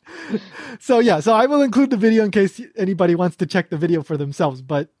 So I will include the video in case anybody wants to check the video for themselves.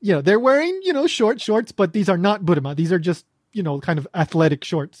 But they're wearing short shorts, but these are not buruma. These are just kind of athletic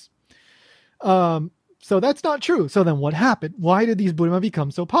shorts. So that's not true. So then what happened? Why did these buruma become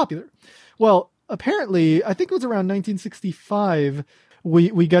so popular? Well, apparently, I think it was around 1965,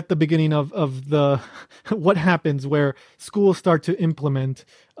 we get the beginning of the what happens where schools start to implement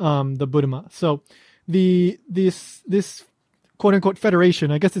the buruma. So this quote unquote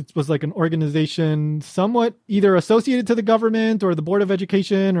federation, I guess it was like an organization somewhat either associated to the government or the Board of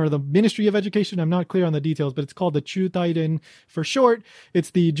Education or the Ministry of Education. I'm not clear on the details, but it's called the Chutaiden for short.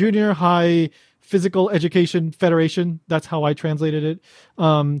 It's the Junior High Physical Education Federation. That's how I translated it.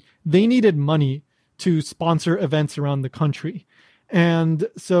 They needed money to sponsor events around the country. And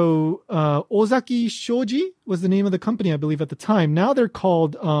so Ozaki Shoji was the name of the company, I believe, at the time. Now they're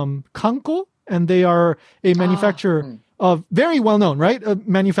called Kanko, and they are a manufacturer of very well-known, right? A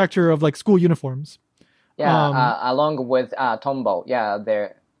manufacturer of like school uniforms. Yeah, along with Tombow. Yeah,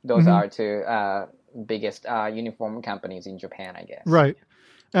 those are two biggest uniform companies in Japan, I guess. Right.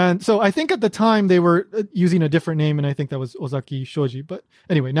 And so I think at the time they were using a different name, and I think that was Ozaki Shoji. But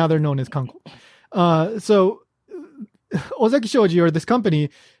anyway, now they're known as Kanko. So Ozaki Shoji, or this company,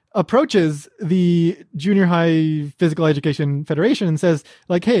 approaches the Junior High Physical Education Federation and says,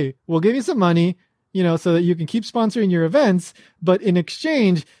 like, hey, we'll give you some money, so that you can keep sponsoring your events, but in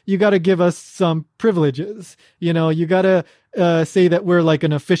exchange, you got to give us some privileges. You got to say that we're like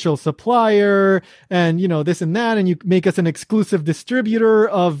an official supplier and, this and that, and you make us an exclusive distributor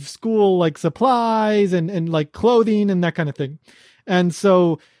of school like supplies and like clothing and that kind of thing. And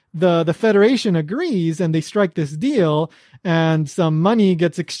so the federation agrees and they strike this deal and some money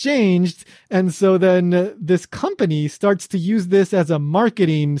gets exchanged. And so then this company starts to use this as a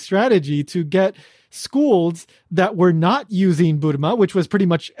marketing strategy to get schools that were not using buruma, which was pretty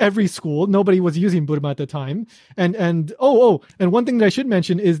much every school. Nobody was using buruma at the time. And one thing that I should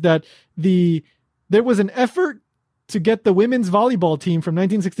mention is that there was an effort to get the women's volleyball team from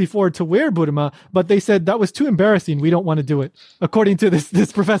 1964 to wear buruma, but they said that was too embarrassing. We don't want to do it, according to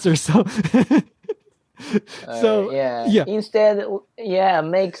this professor. So, Instead,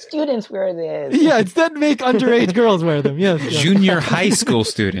 make students wear this. Yeah, instead make underage girls wear them. Yes. Junior high school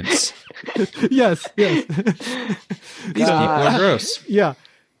students. Yes. These people are gross. Yeah.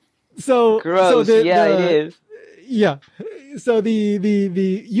 So gross. It is. Yeah. So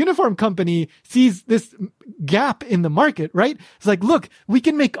the uniform company sees this gap in the market, right? It's like, look, we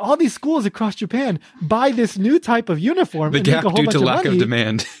can make all these schools across Japan buy this new type of uniform. The gap due to lack of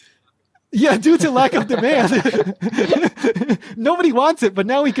demand. Yeah, due to lack of demand. Nobody wants it, but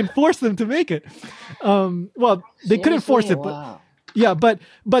now we can force them to make it. Well, they couldn't force it, but yeah, but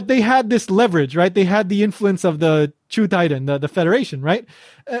they had this leverage, right? They had the influence of the Chutaiden, the federation, right?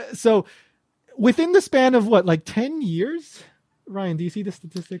 So within the span of like 10 years, Ryan, do you see the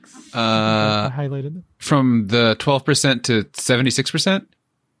statistics? I highlighted them. From the 12% to 76%?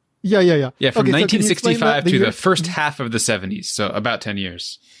 Yeah. Yeah, from 1965 to the first half of the 70s, so about 10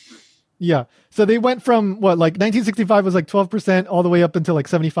 years. Yeah. So they went from what, like 1965 was like 12% all the way up until like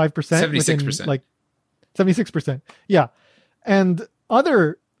 75%. 76%. Like 76%. Yeah. And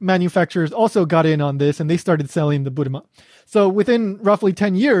other manufacturers also got in on this and they started selling the buruma. So within roughly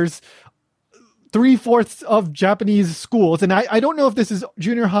 10 years, 3/4 of Japanese schools, and I don't know if this is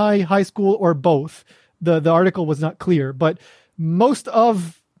junior high, high school, or both. The article was not clear, but most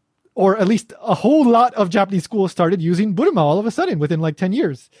of, or at least a whole lot of Japanese schools started using buruma all of a sudden within like 10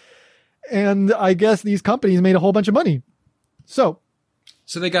 years. And I guess these companies made a whole bunch of money. So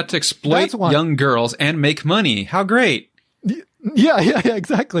they got to exploit young girls and make money. How great. Yeah,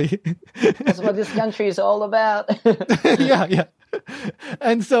 exactly. That's what this country is all about. Yeah.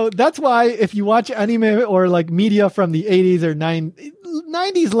 And so that's why if you watch anime or like media from the 80s or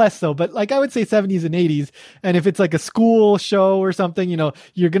 90s less so, but like I would say 70s and 80s, and if it's like a school show or something,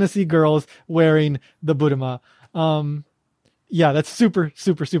 you're going to see girls wearing the buruma. Yeah, that's super,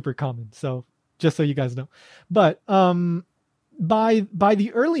 super, super common. So just so you guys know. But by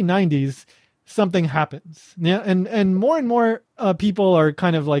the early 90s, something happens. Yeah, and more people are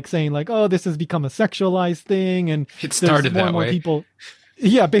kind of like saying like, oh, this has become a sexualized thing, and it started more that and more way. People,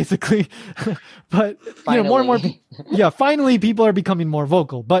 yeah, basically. But finally. More and more, yeah, finally people are becoming more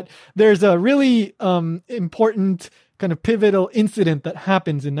vocal. But there's a really important kind of pivotal incident that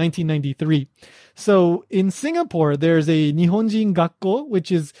happens in 1993. So in Singapore, there's a Nihonjin Gakko,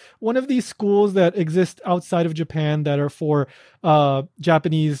 which is one of these schools that exist outside of Japan that are for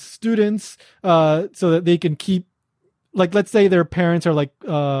Japanese students, so that they can keep, like, let's say their parents are like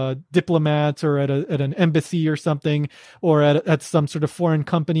diplomats or at an embassy or something, or at some sort of foreign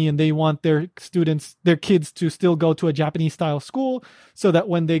company, and they want their kids to still go to a Japanese style school so that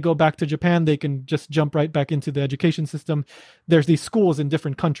when they go back to Japan, they can just jump right back into the education system. There's these schools in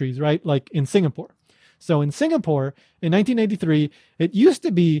different countries, right? Like in Singapore. So in Singapore, in 1993, it used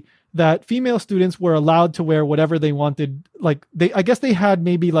to be that female students were allowed to wear whatever they wanted. Like I guess they had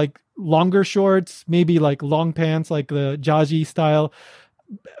maybe like longer shorts, maybe like long pants, like the jaji style.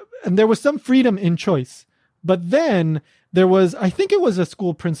 And there was some freedom in choice. But then there was, I think it was a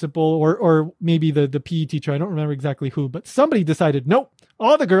school principal or maybe the PE teacher. I don't remember exactly who, but somebody decided, nope,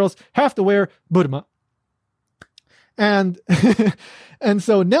 all the girls have to wear buruma. And, and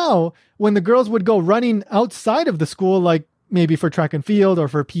so now when the girls would go running outside of the school, like maybe for track and field or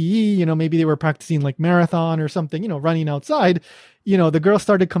for PE, maybe they were practicing like marathon or something, running outside, the girls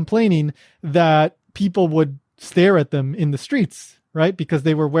started complaining that people would stare at them in the streets, right? Because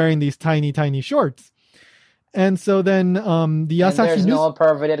they were wearing these tiny, tiny shorts. And so then the Asahi there's no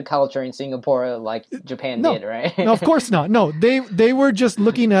perverted culture in Singapore like Japan did, right? No, of course not. No, they were just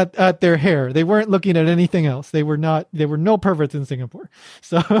looking at their hair. They weren't looking at anything else. There were no perverts in Singapore.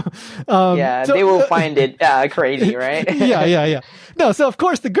 So they will find it crazy, right? Yeah. No, so of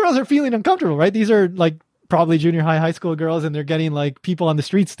course the girls are feeling uncomfortable, right? These are like probably junior high school girls, and they're getting like people on the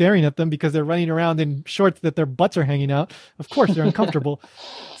street staring at them because they're running around in shorts that their butts are hanging out. Of course they're uncomfortable.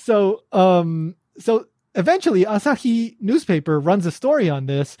 So eventually Asahi newspaper runs a story on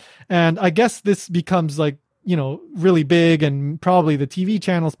this, and I guess this becomes like, really big, and probably the TV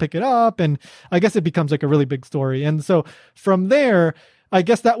channels pick it up, and I guess it becomes like a really big story. And so from there, I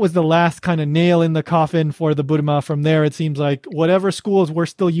guess that was the last kind of nail in the coffin for the buruma. From there, it seems like whatever schools were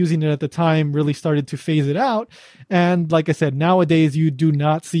still using it at the time really started to phase it out. And like I said, nowadays you do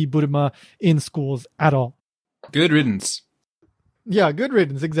not see buruma in schools at all. Good riddance. Yeah, good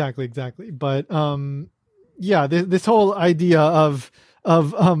riddance. Exactly. But yeah, this whole idea of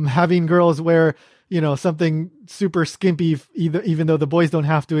having girls wear, something super skimpy, even though the boys don't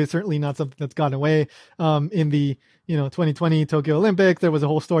have to, is certainly not something that's gone away. In the 2020 Tokyo Olympics, there was a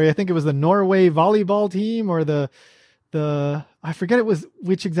whole story. I think it was the Norway volleyball team or the I forget it was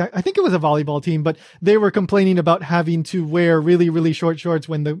which exact. I think it was a volleyball team, but they were complaining about having to wear really, really short shorts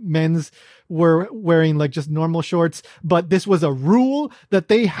when the men's were wearing like just normal shorts. But this was a rule that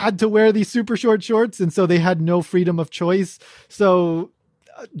they had to wear these super short shorts, and so they had no freedom of choice. So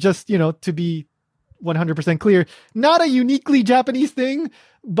just, to be 100% clear, not a uniquely Japanese thing,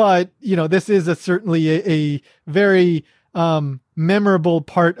 but this is certainly a very memorable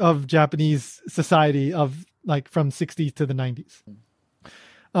part of Japanese society of like from 60s to the 90s.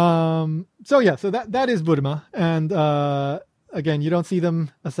 So that is buruma, and again, you don't see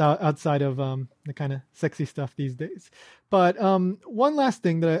them outside of the kind of sexy stuff these days. But one last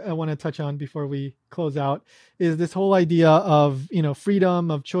thing that I want to touch on before we close out is this whole idea of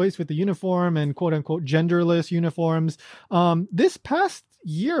freedom of choice with the uniform and quote unquote genderless uniforms. This past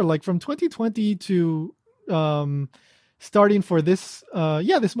year, like from 2020 to starting for this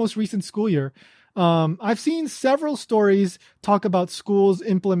this most recent school year, I've seen several stories talk about schools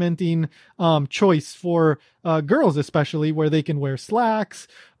implementing choice for girls, especially where they can wear slacks.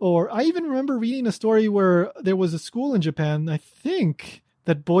 Or I even remember reading a story where there was a school in Japan, I think,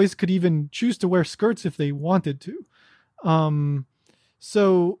 that boys could even choose to wear skirts if they wanted to.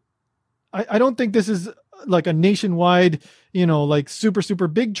 So I don't think this is like a nationwide, like super, super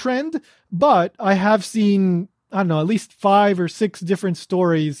big trend, but I have seen, I don't know, at least 5 or 6 different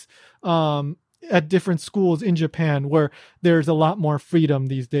stories at different schools in Japan where there's a lot more freedom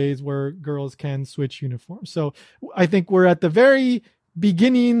these days where girls can switch uniforms. So I think we're at the very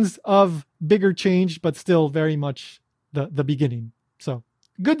beginnings of bigger change, but still very much the beginning. So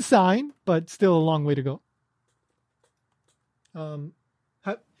good sign, but still a long way to go.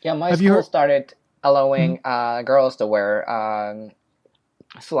 My school started allowing girls to wear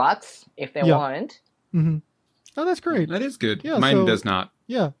slacks if they want. Mm-hmm. Oh, that's great. That is good. Yeah, Mine does not.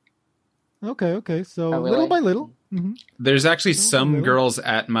 Yeah. Okay. So little by little. Mm-hmm. There's actually some girls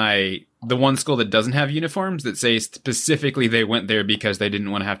at the one school that doesn't have uniforms that say specifically they went there because they didn't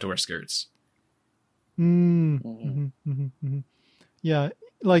want to have to wear skirts. Yeah.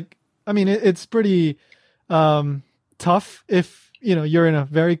 Like, I mean, it's pretty tough if, you're in a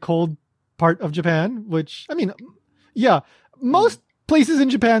very cold part of Japan, which, I mean, yeah, most places in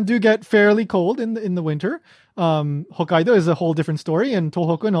Japan do get fairly cold in the winter. Hokkaido is a whole different story, and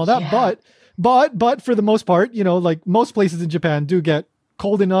Tohoku and all that. Yeah. But for the most part, like most places in Japan do get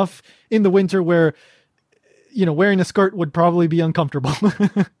cold enough in the winter where, wearing a skirt would probably be uncomfortable.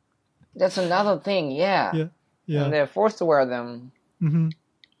 That's another thing. Yeah. And they're forced to wear them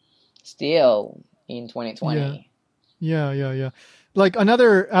still in 2020. Yeah. Like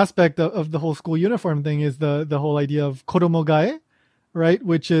another aspect of the whole school uniform thing is the whole idea of koromogae, right?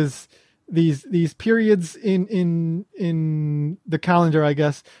 Which is these periods in the calendar, I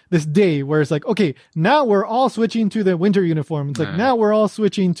guess, this day where it's like, okay, now we're all switching to the winter uniform. It's like, now we're all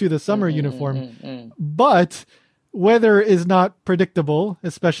switching to the summer uniform. But weather is not predictable,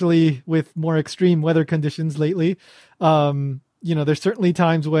 especially with more extreme weather conditions lately. There's certainly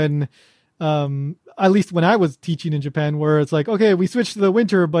times when, at least when I was teaching in Japan, where it's like, okay, we switched to the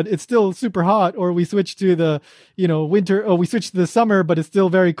winter, but it's still super hot, or we switched to the, winter, or we switched to the summer, but it's still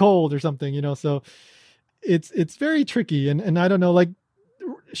very cold or something, so it's very tricky. And I don't know, like,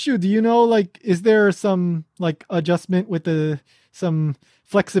 Shu, do you know, like, is there some like adjustment with some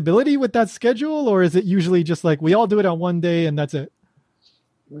flexibility with that schedule, or is it usually just like, we all do it on one day and that's it?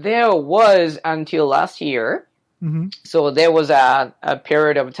 There was until last year. Mm-hmm. So there was a short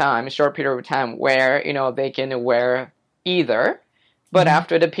period of time where, they can wear either. But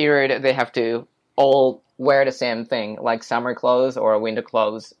after the period, they have to all wear the same thing, like summer clothes or winter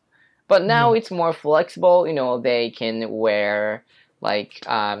clothes. But now it's more flexible. They can wear like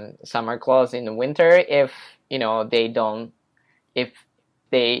summer clothes in the winter if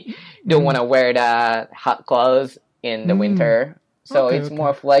they don't want to wear the hot clothes in the winter. So it's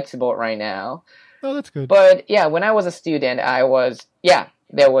more flexible right now. Oh, that's good. But yeah, when I was a student,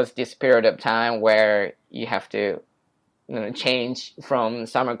 there was this period of time where you have to change from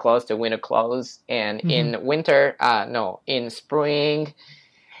summer clothes to winter clothes. And in spring,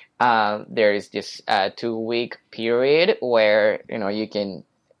 there is this 2-week period where, you can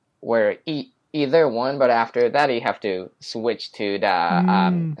wear either one, but after that, you have to switch to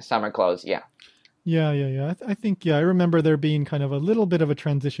the summer clothes. Yeah. Yeah. I think, I remember there being kind of a little bit of a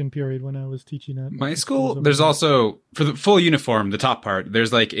transition period when I was teaching at my school. There's also, for the full uniform, the top part,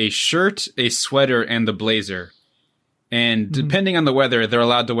 there's like a shirt, a sweater, and the blazer. And depending on the weather, they're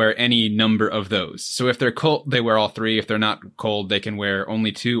allowed to wear any number of those. So if they're cold, they wear all 3. If they're not cold, they can wear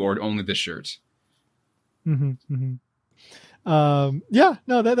only 2 or only the shirt. That's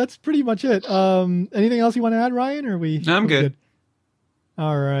pretty much it. Anything else you want to add, Ryan? Or I'm good.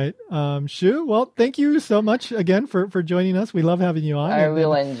 All right. Shu, well, thank you so much again for joining us. We love having you on. I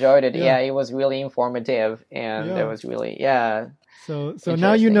really enjoyed it. Yeah, it was really informative, and it was really, So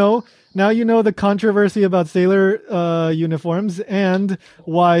now you know the controversy about sailor uniforms and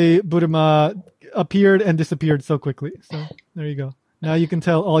why buruma appeared and disappeared so quickly. So there you go. Now you can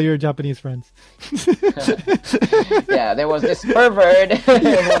tell all your Japanese friends. Yeah, there was this pervert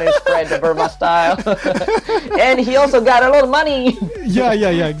who spread the Burma style. And he also got a lot of money. Yeah,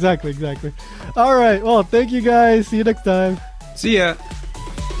 exactly. All right, well, thank you guys. See you next time. See ya.